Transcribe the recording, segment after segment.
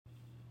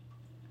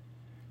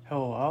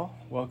Hello all,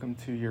 welcome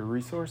to your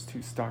resource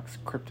to stocks,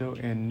 crypto,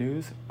 and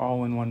news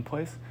all in one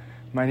place.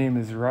 My name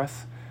is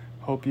Russ.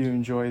 Hope you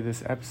enjoy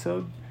this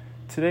episode.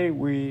 Today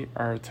we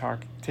are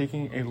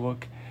taking a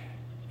look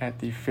at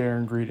the Fear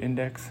and Greed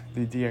Index,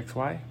 the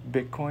DXY,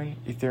 Bitcoin,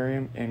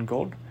 Ethereum, and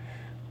gold,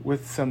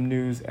 with some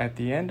news at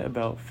the end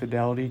about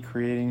Fidelity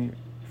creating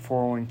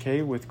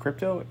 401k with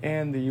crypto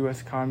and the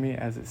US economy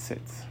as it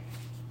sits.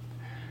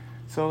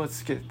 So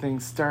let's get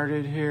things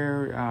started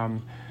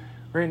here.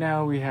 Right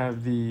now we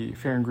have the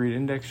Fear and Greed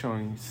Index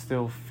showing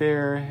still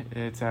fair.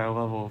 It's at a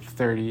level of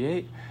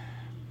 38.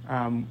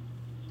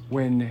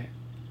 When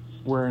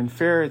we're in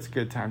fear, it's a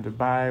good time to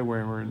buy.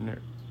 When we're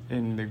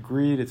in the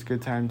greed, it's a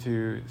good time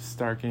to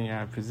start getting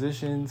out of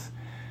positions.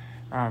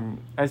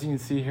 As you can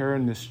see here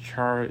in this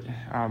chart,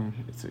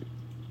 it's a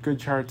good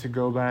chart to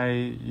go by.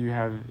 You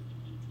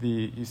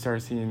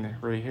start seeing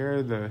right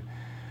here the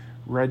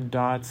red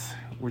dots,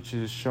 which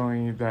is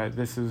showing that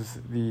this is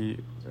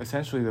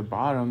essentially the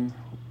bottom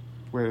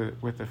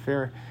with the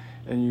fear,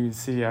 and you can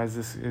see as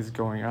this is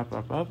going up,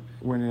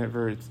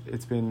 whenever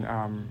it's been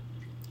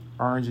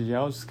orange and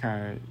yellow, it just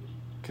kind of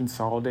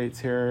consolidates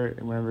here,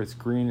 and whenever it's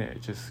green,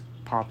 it just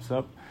pops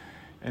up.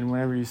 And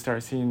whenever you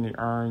start seeing the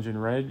orange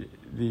and red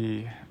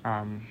in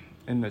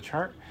the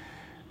chart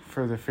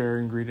for the Fear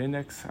and Greed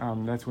Index,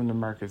 that's when the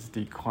market's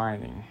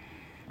declining.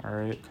 All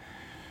right.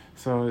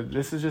 So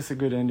this is just a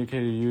good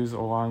indicator to use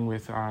along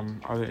with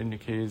other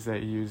indicators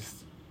that you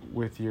use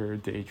with your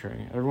day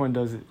trading. Everyone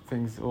does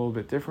things a little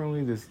bit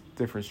differently. There's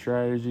different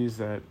strategies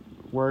that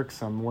work.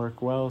 Some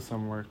work well,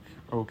 some work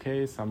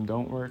okay, some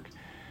don't work.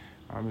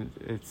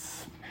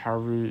 It's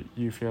however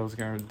you feel is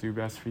going to do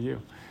best for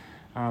you.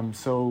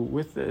 So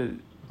with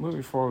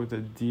moving forward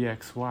with the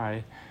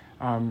DXY,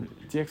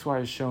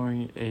 DXY is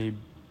showing a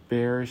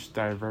bearish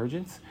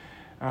divergence.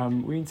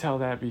 We can tell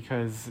that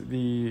because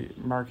the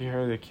market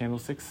here, the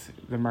candlesticks,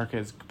 the market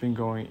has been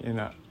going in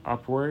an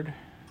upward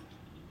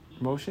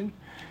motion,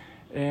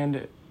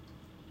 and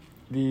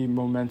the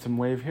momentum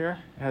wave here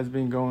has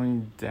been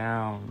going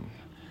down.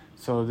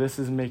 So this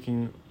is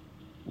making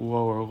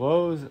lower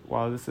lows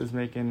while this is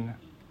making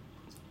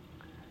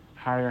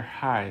higher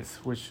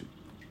highs, which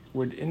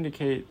would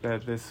indicate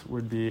that this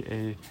would be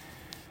a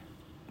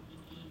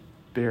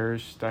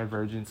bearish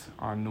divergence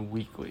on the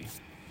weekly.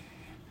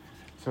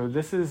 So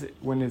this is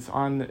when it's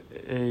on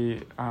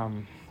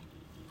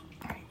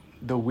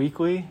the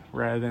weekly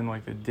rather than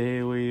like the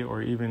daily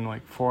or even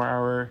like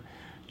 4-hour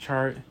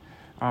chart.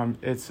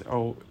 It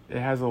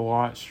has a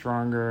lot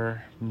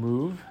stronger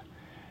move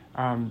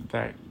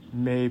that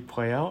may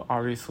play out.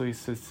 Obviously,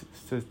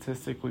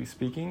 statistically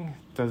speaking,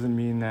 doesn't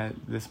mean that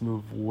this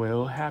move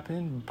will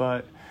happen,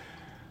 but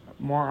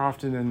more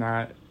often than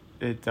not,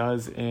 it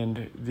does.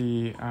 And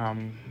the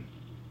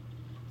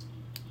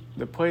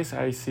place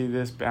I see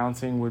this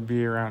bouncing would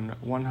be around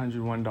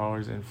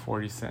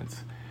 $101.40.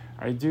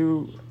 I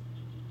do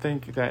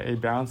think that a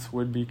bounce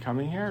would be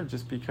coming here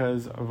just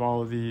because of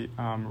all the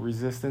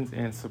resistance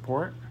and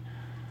support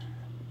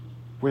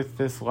with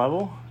this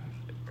level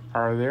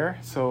are there.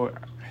 So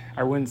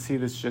I wouldn't see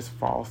this just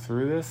fall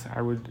through this.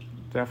 I would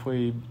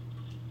definitely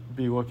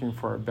be looking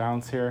for a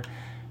bounce here,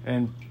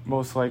 and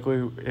most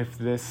likely if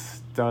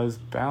this does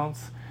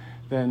bounce,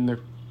 then the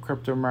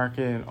crypto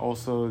market and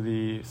also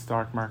the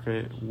stock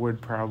market would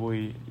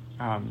probably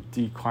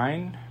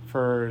decline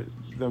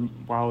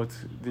while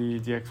the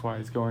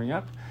DXY is going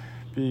up,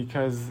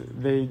 because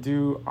they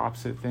do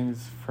opposite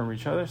things from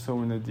each other. So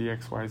when the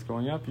DXY is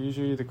going up,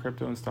 usually the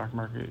crypto and stock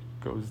market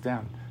goes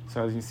down.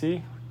 So as you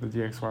see, the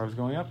DXY was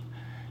going up,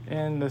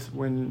 and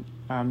when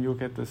you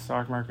look at the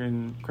stock market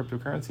and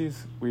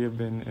cryptocurrencies, we have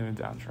been in a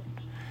downtrend.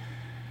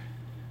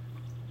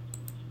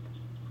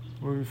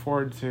 Moving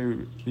forward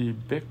to the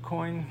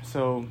Bitcoin.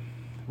 So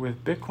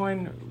with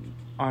Bitcoin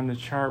on the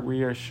chart,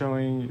 we are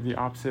showing the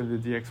opposite of the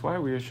DXY.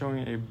 We are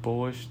showing a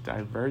bullish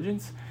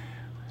divergence.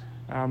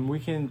 We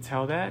can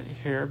tell that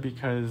here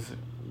because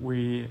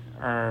we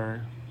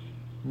are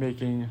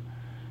making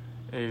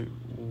a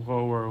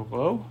lower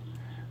low,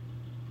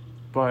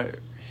 but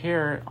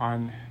here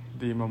on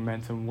the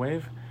momentum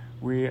wave,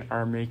 we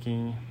are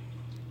making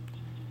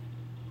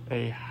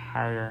a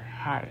higher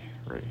high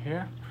right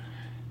here.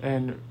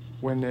 And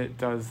when it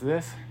does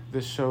this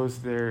shows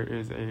there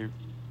is a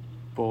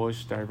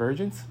bullish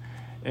divergence.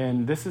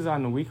 And this is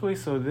on the weekly,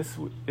 so this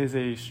is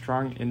a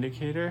strong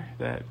indicator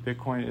that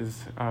Bitcoin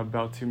is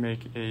about to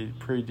make a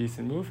pretty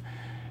decent move.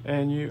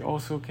 And you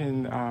also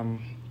can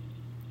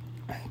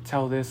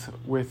tell this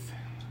with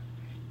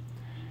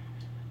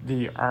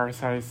the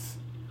RSI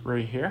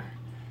right here.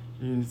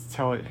 You can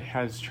tell it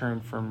has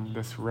turned from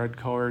this red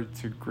color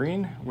to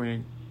green. When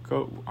it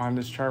on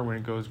this chart, when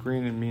it goes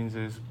green, it means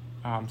there's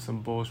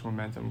some bullish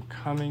momentum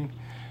coming.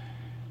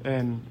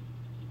 And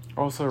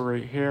also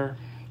right here,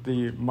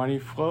 the money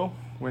flow.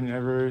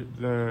 Whenever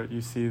you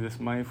see this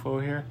money flow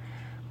here,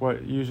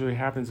 what usually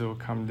happens, it will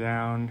come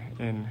down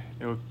and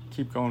it will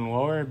keep going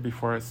lower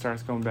before it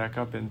starts going back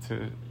up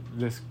into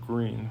this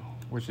green,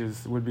 which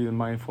would be the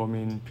money flow,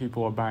 meaning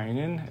people are buying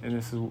in, and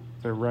this is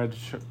the red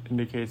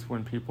indicates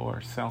when people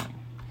are selling.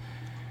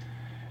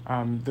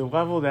 The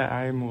level that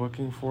I'm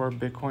looking for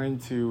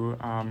Bitcoin to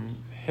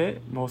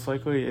hit, most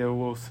likely it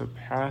will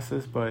surpass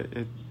this, but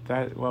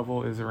that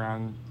level is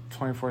around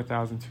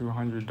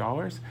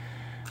 $24,200.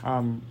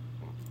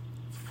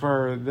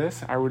 For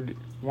this, I would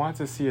want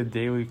to see a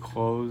daily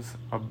close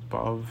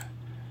above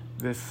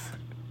this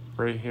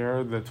right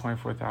here, the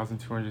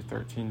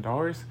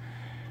 $24,213.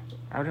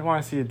 I would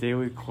want to see a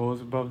daily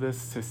close above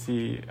this to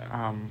see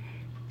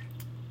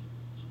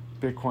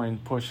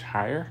Bitcoin push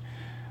higher.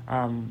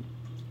 I'm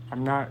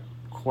not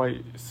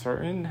quite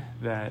certain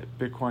that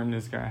Bitcoin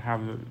is going to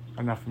have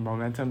enough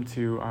momentum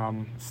to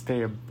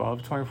stay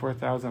above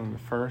 24,000 on the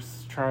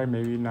first try,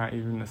 maybe not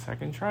even the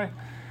second try.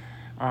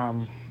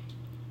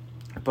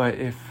 But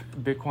if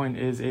Bitcoin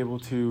is able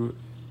to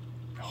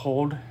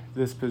hold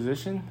this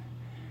position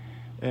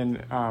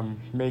and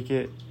make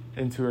it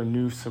into a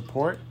new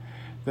support,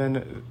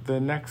 then the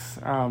next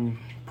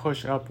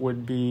push up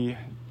would be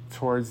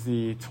towards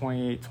the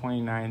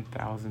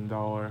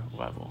 $28,000-$29,000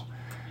 level.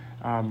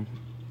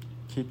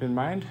 Keep in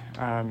mind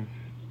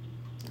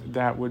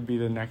that would be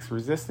the next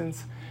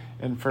resistance,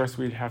 and first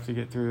we'd have to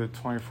get through the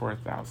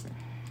 24,000.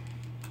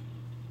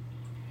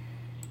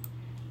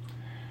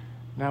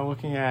 Now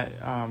looking at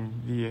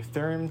the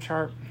Ethereum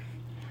chart.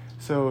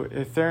 So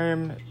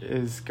Ethereum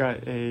is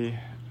got a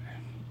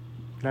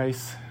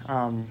nice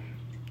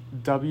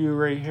W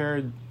right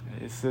here.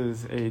 This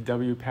is a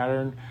W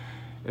pattern.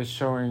 It's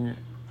showing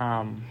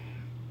a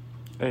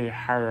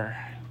higher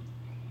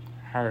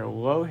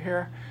low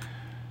here.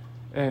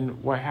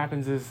 And what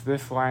happens is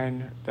this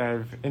line that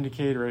I've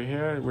indicated right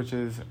here, which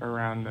is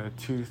around the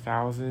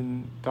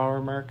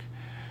 $2,000 mark,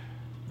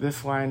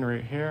 this line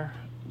right here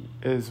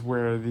is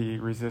where the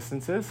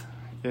resistance is.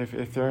 If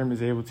Ethereum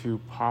is able to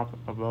pop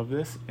above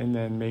this and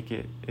then make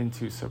it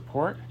into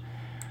support,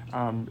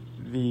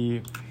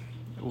 the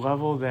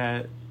level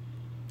that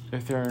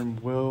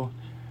Ethereum will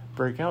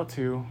break out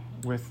to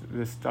with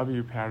this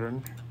W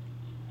pattern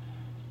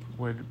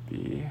would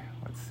be,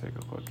 let's take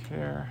a look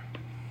here.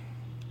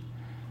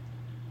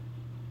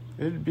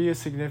 It'd be a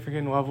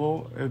significant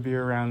level. It would be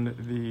around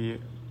the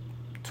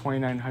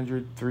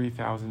 $2,900,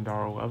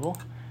 $3,000 level.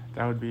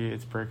 That would be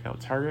its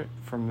breakout target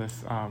from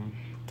this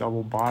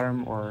double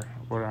bottom, or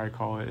what I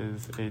call it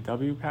is a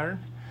W pattern.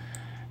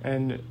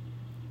 And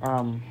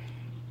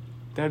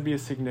that'd be a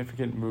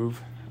significant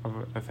move of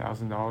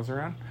 $1,000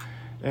 around.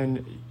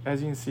 And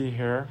as you can see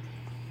here,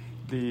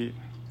 the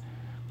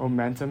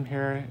momentum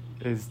here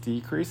is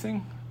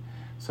decreasing.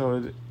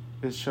 So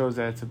it shows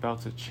that it's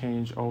about to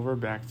change over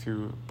back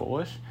to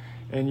bullish.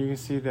 And you can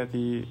see that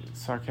the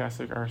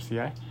stochastic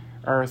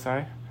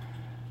RSI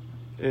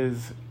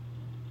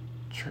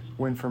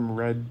went from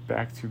red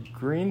back to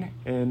green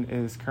and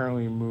is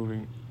currently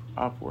moving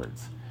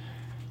upwards.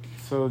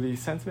 So the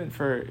sentiment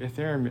for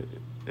Ethereum,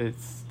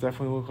 it's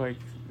definitely look like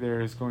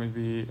there is going to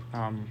be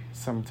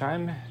some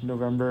time.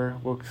 November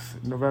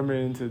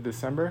into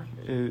December,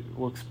 it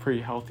looks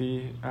pretty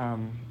healthy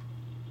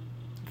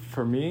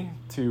for me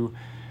to,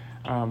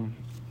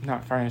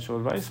 not financial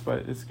advice,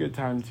 but it's a good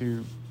time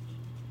to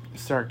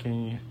start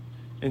getting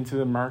into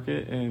the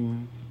market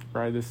and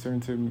ride this through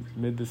into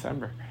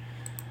mid-December.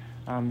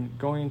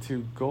 Going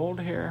into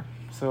gold here.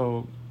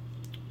 So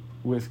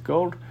with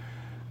gold,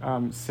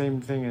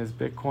 same thing as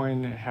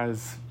Bitcoin,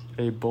 has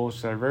a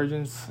bullish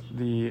divergence.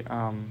 The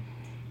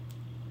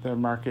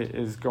market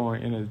is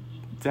going in a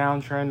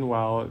downtrend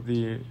while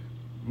the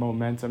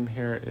momentum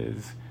here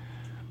is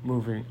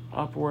moving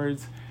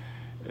upwards,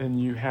 and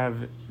you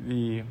have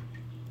the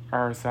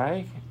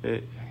RSI.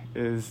 It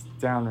is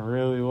down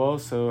really low,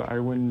 so I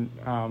wouldn't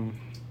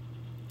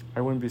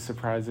be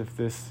surprised if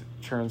this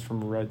turns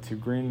from red to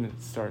green and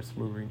it starts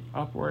moving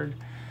upward.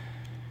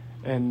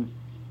 And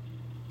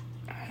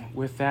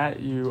with that,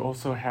 you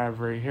also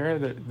have right here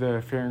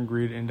the Fear and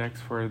Greed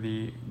Index for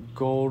the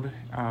gold.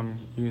 You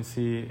can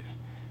see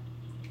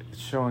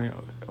it's showing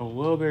a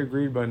little bit of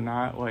greed, but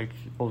not like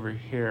over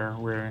here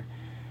where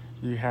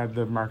you had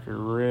the market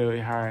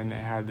really high and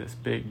it had this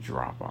big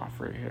drop off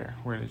right here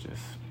where it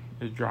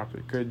dropped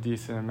a good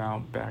decent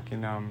amount back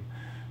in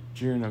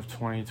June of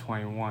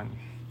 2021.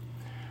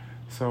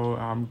 So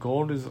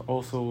gold is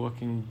also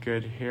looking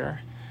good here.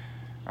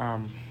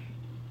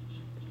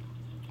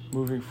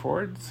 Moving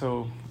forward,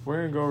 so we're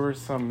going to go over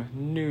some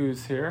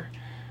news here.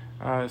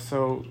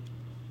 So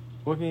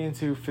looking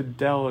into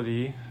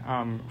Fidelity,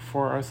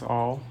 For Us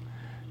All,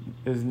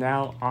 is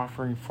now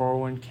offering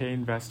 401k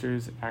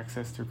investors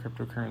access to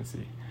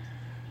cryptocurrency.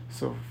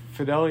 So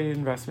Fidelity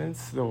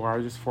Investments, the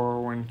largest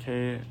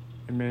 401k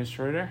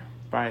administrator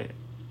by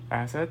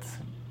assets,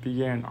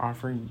 began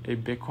offering a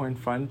Bitcoin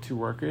fund to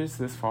workers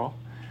this fall.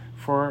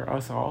 For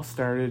Us All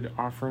started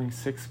offering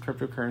 6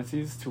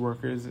 cryptocurrencies to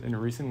workers in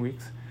recent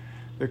weeks.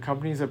 The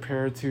companies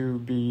appear to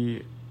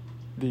be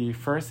the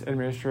first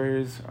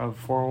administrators of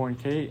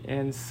 401k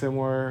and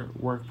similar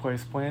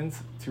workplace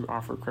plans to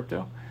offer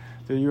crypto.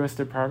 The U.S.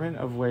 Department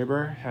of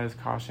Labor has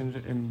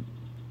cautioned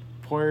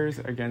employers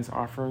against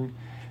offering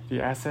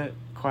the asset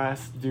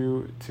class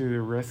due to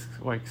the risks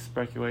like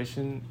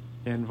speculation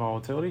and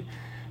volatility.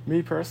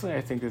 Me personally,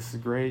 I think this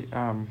is great.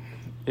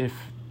 if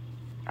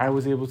I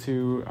was able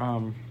to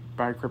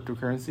buy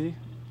cryptocurrency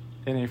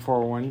in a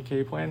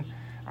 401k plan,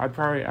 I'd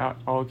probably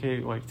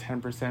allocate like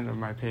 10% of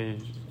my pay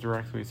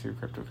directly to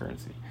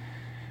cryptocurrency.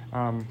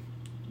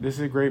 This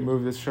is a great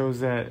move. This shows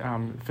that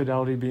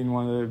Fidelity, being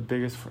one of the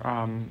biggest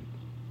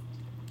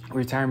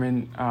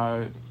retirement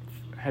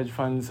hedge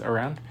funds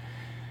around,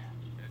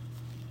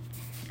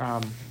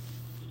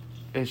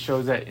 it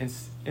shows that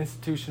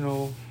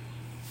institutional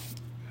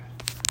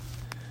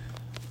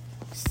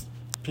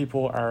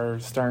people are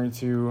starting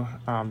to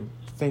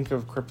think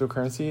of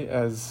cryptocurrency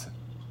as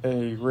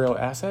a real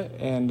asset,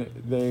 and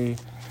they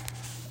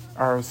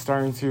are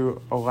starting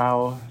to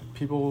allow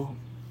people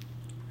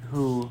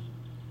who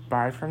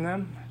buy from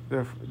them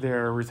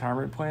their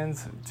retirement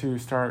plans to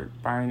start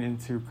buying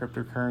into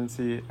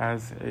cryptocurrency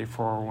as a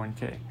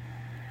 401k.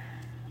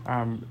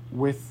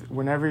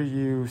 Whenever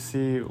you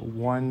see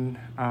one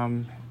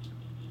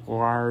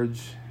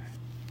large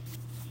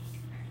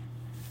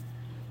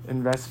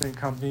investment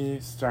company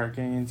start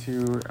getting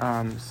into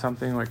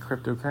something like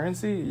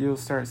cryptocurrency, you'll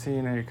start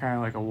seeing a kind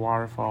of like a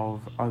waterfall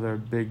of other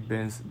big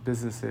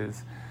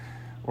businesses,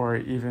 or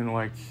even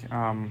like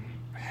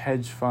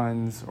hedge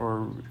funds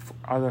or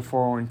other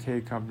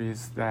 401k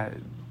companies, that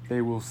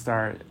they will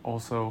start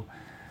also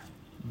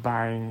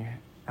buying,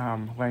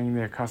 letting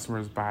their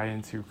customers buy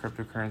into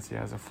cryptocurrency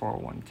as a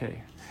 401k.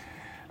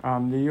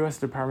 The U.S.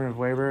 Department of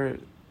Labor,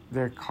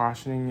 they're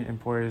cautioning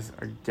employers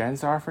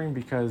against offering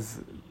because,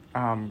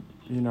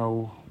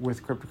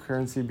 with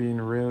cryptocurrency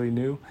being really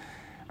new,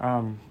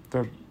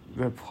 the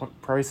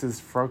prices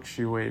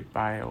fluctuate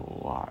by a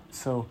lot.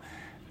 So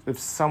if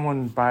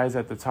someone buys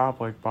at the top,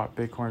 like bought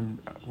Bitcoin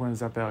when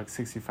it's up at like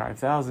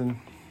 65,000,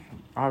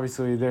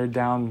 obviously they're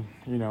down,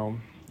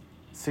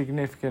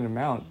 significant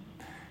amount.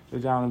 They're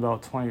down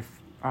about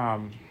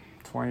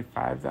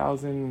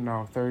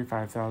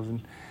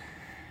 35,000,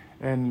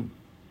 and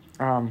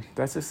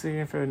that's a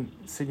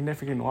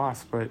significant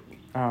loss. But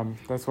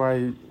that's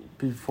why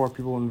before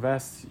people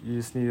invest, you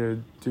just need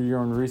to do your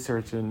own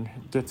research and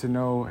get to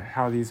know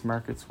how these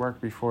markets work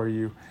before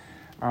you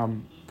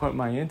put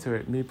money into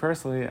it. Me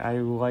personally, I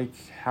like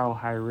how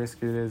high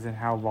risk it is and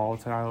how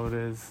volatile it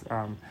is.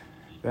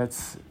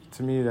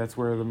 To me, that's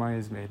where the money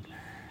is made.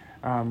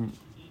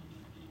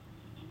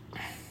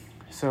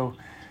 So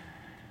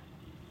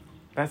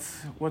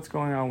that's what's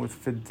going on with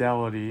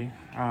Fidelity.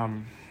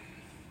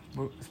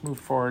 Let's move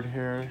forward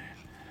here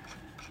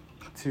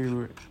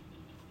to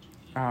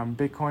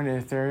Bitcoin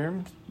and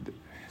Ethereum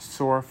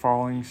soar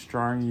following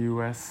strong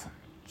U.S.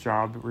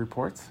 job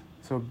reports.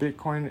 So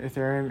Bitcoin,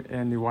 Ethereum,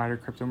 and the wider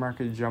crypto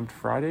market jumped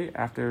Friday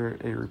after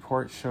a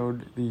report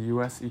showed the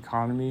U.S.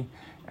 economy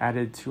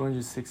added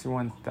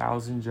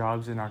 261,000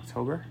 jobs in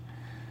October.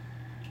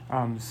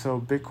 So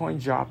Bitcoin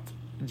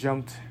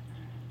jumped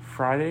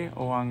Friday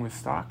along with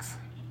stocks,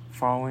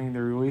 following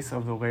the release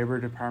of the Labor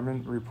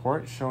Department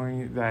report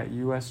showing that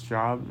U.S.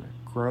 job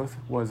growth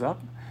was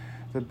up.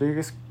 The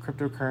biggest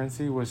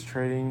cryptocurrency was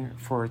trading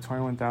for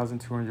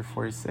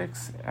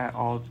 21,246 at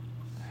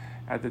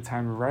the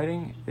time of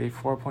writing, a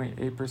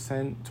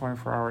 4.8%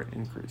 24-hour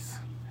increase.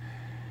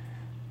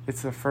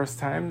 It's the first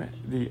time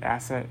the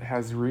asset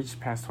has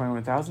reached past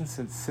 21,000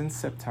 since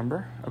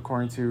September,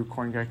 according to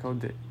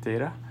CoinGecko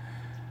data.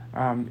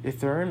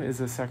 Ethereum is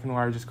the second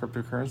largest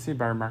cryptocurrency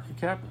by market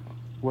cap,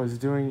 was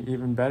doing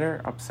even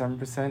better, up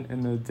 7%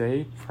 in the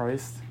day,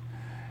 priced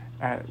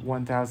at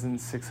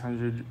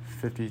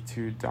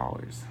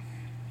 $1,652.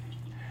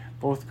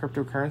 Both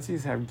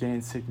cryptocurrencies have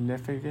gained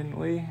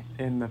significantly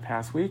in the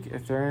past week.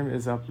 Ethereum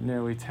is up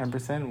nearly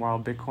 10%, while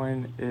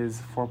Bitcoin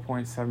is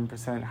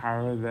 4.7%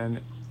 higher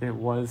than it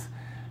was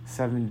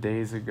 7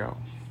 days ago.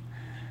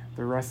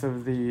 The rest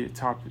of the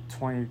top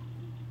 20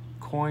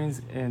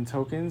 coins and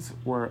tokens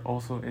were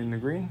also in the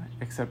green,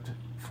 except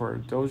for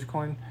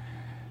Dogecoin,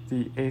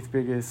 the 8th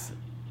biggest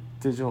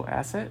digital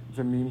asset.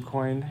 The meme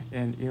coin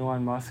and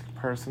Elon Musk's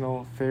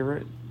personal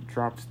favorite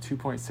dropped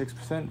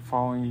 2.6%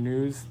 following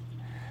news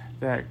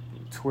that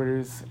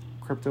Twitter's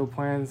crypto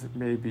plans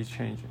may be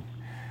changing.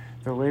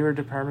 The Labor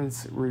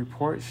Department's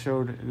report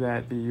showed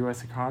that the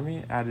U.S.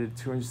 economy added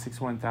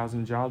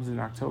 261,000 jobs in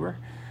October,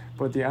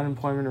 but the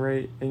unemployment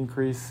rate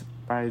increased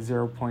by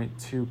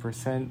 0.2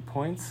 percent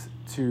points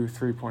to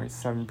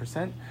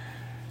 3.7%,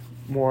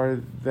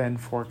 more than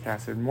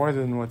forecasted, more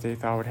than what they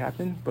thought would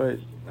happen. But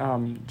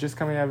just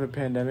coming out of a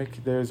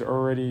pandemic, there's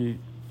already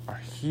a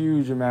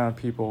huge amount of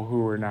people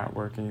who are not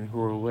working,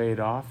 who are laid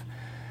off.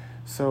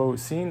 So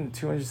seeing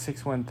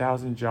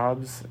 261,000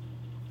 jobs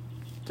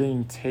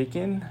getting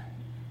taken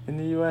in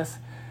the U.S.,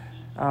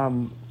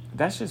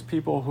 that's just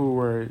people who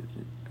were,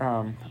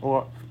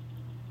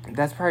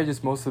 that's probably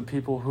just most of the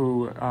people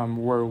who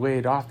were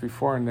laid off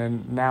before, and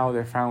then now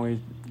they're finally,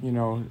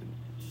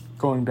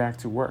 going back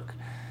to work.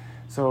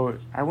 So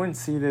I wouldn't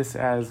see this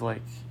as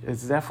like,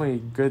 it's definitely a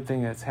good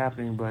thing that's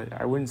happening, but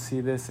I wouldn't see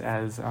this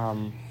as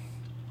a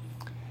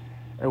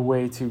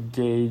way to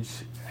gauge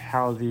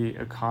how the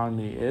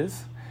economy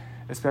is,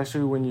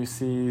 especially when you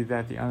see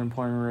that the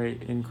unemployment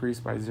rate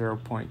increased by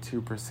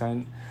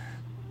 0.2%.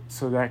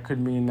 So that could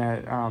mean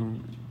that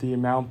the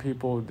amount of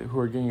people who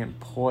are getting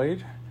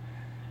employed,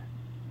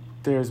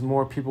 there's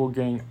more people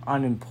getting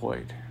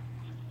unemployed,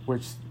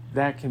 which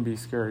that can be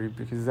scary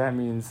because that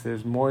means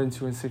there's more than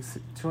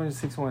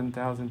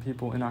 261,000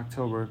 people in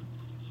October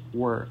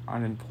were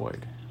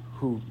unemployed,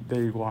 who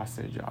they lost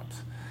their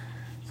jobs.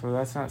 So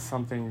that's not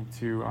something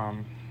to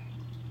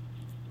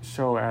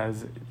show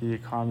as the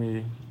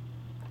economy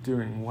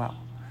doing well,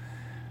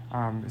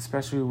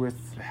 especially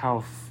with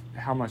how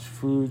much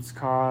foods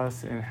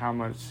cost and how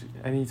much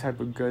any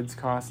type of goods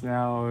cost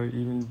now.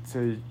 Even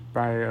to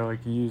buy a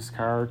used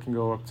car can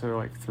go up to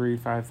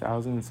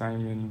 $3,000-5,000. It's not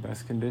even in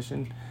best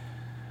condition.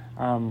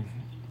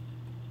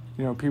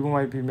 People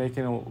might be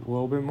making a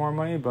little bit more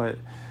money, but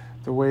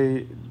the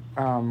way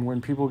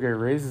when people get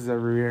raises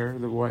every year,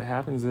 what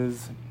happens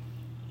is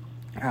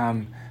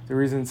the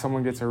reason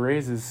someone gets a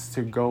raise is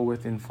to go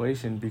with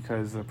inflation,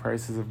 because the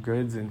prices of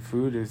goods and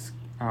food is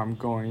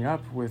going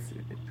up with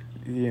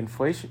the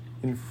inflation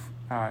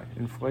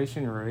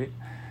rate,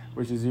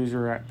 which is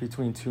usually at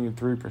between 2 and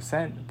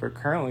 3%. But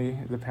currently,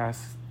 the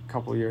past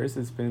couple of years,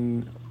 it's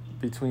been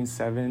between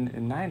 7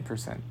 and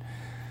 9%.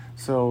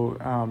 So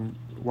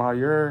while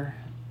you're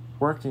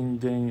working,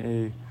 getting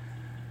a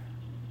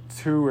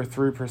 2 or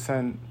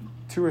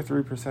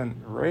 3%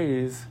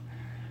 raise,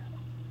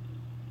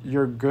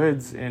 your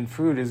goods and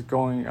food is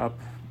going up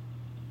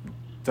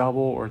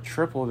double or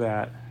triple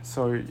that.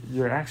 So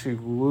you're actually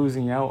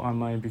losing out on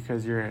money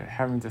because you're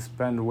having to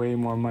spend way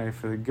more money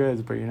for the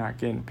goods, but you're not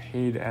getting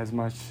paid as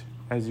much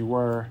as you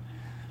were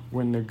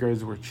when the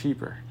goods were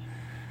cheaper.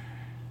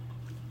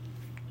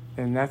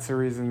 And that's the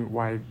reason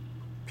why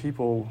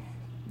people,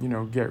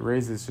 get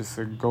raises, just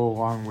to go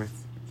along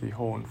with the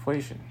whole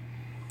inflation.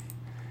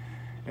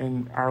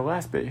 And our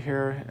last bit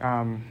here,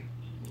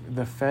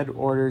 the Fed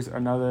orders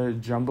another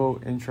jumbo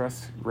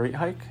interest rate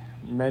hike.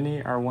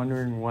 Many are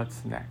wondering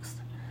what's next.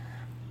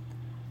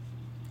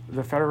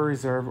 The Federal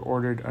Reserve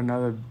ordered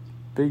another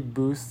big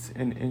boost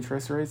in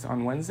interest rates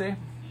on Wednesday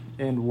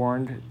and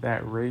warned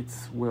that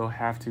rates will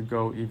have to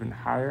go even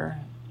higher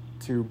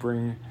to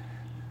bring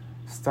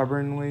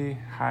stubbornly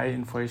high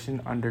inflation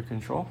under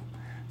control.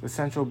 The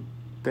central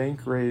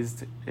bank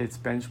raised its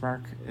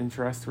benchmark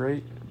interest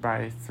rate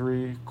by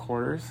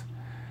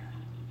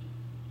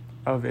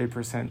 0.75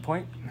 percentage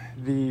point.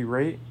 The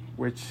rate,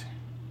 which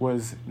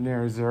was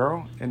near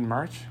zero in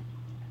March,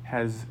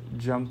 has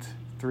jumped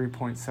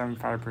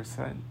 3.75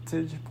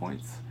 percentage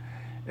points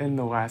in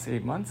the last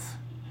 8 months.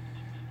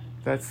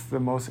 That's the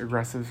most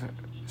aggressive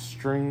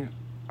string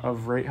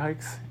of rate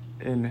hikes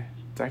in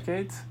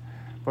decades,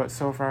 but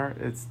so far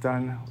it's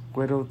done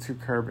little to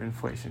curb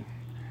inflation.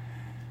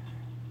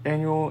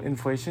 Annual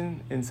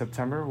inflation in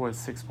September was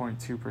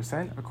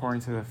 6.2%,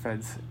 according to the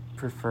Fed's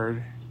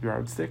preferred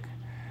yardstick.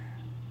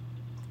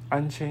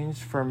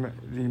 Unchanged from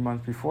the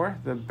month before,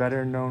 the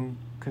better-known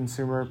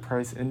Consumer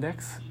Price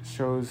Index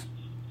shows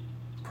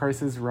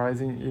prices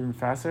rising even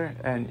faster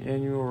at an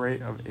annual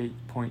rate of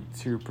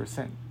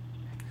 8.2%.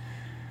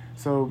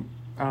 So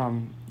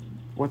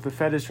what the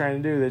Fed is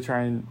trying to do,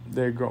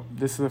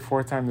 this is the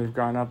fourth time they've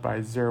gone up by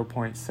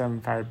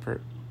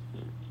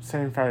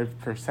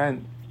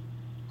 0.75%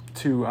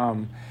 to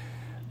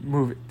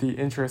move the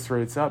interest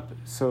rates up,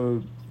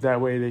 so that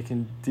way they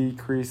can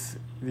decrease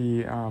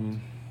the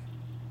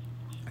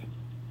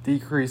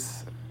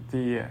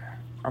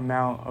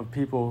amount of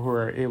people who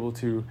are able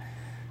to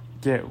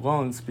get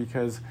loans.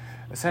 Because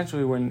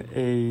essentially when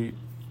a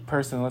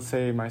person, let's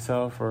say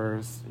myself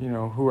or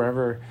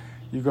whoever,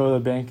 you go to the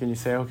bank and you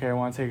say, okay, I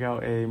want to take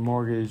out a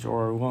mortgage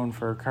or a loan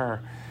for a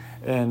car,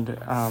 and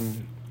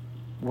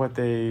what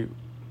they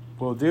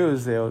will do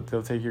is they'll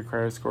take your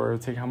credit score,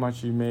 take how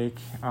much you make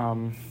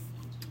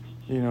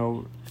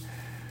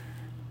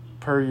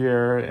per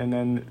year, and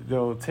then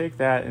they'll take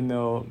that and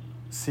they'll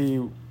see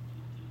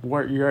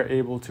what you're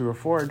able to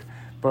afford.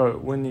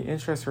 But when the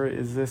interest rate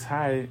is this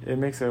high, it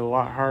makes it a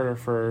lot harder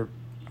for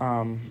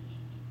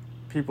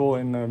people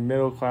in the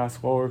middle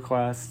class, lower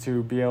class,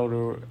 to be able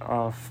to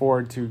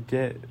afford to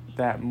get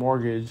that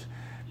mortgage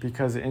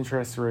because the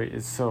interest rate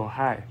is so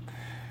high.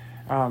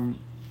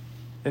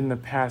 In the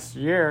past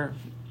year,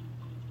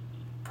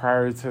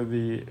 prior to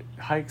the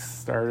hikes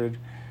started,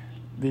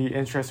 the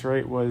interest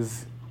rate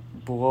was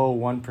below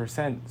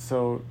 1%.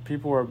 So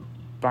people were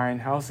buying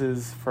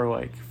houses for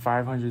between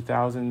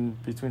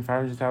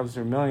 $500,000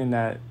 to $1 million,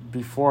 that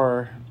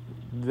before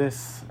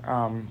this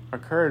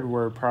occurred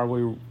were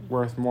probably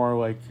worth more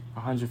like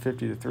 $150,000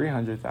 to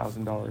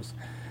 $300,000.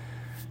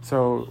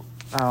 So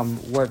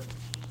what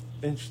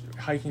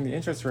hiking the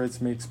interest rates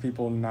makes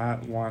people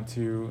not want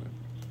to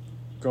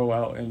go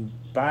out and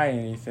buy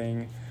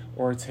anything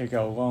or take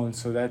out loans.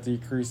 So that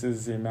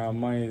decreases the amount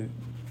of money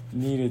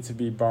needed to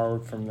be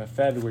borrowed from the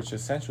Fed, which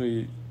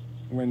essentially,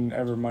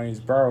 whenever money is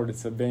borrowed,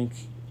 it's a bank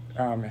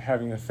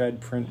having the Fed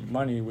print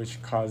money,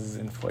 which causes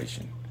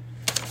inflation.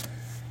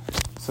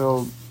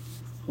 So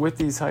with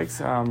these hikes,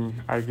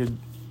 in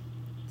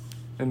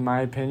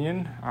my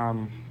opinion,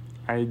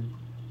 I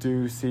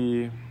do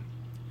see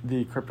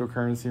the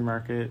cryptocurrency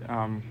market,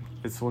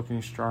 it's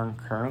looking strong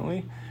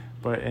currently,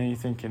 but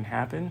anything can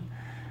happen.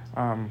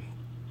 You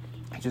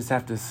just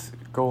have to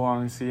go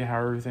along and see how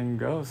everything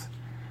goes.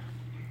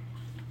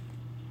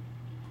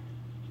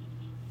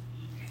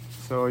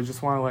 So I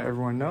just want to let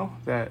everyone know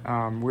that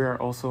we are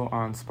also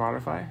on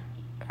Spotify,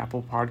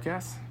 Apple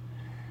Podcasts,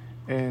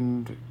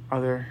 and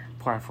other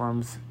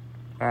platforms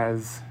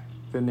as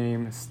the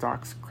name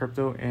Stocks,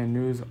 Crypto, and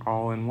News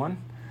all in one.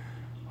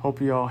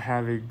 Hope you all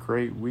have a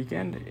great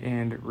weekend,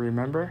 and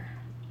remember,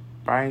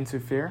 buy into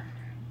fear,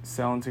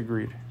 sell into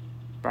greed.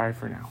 Bye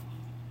for now.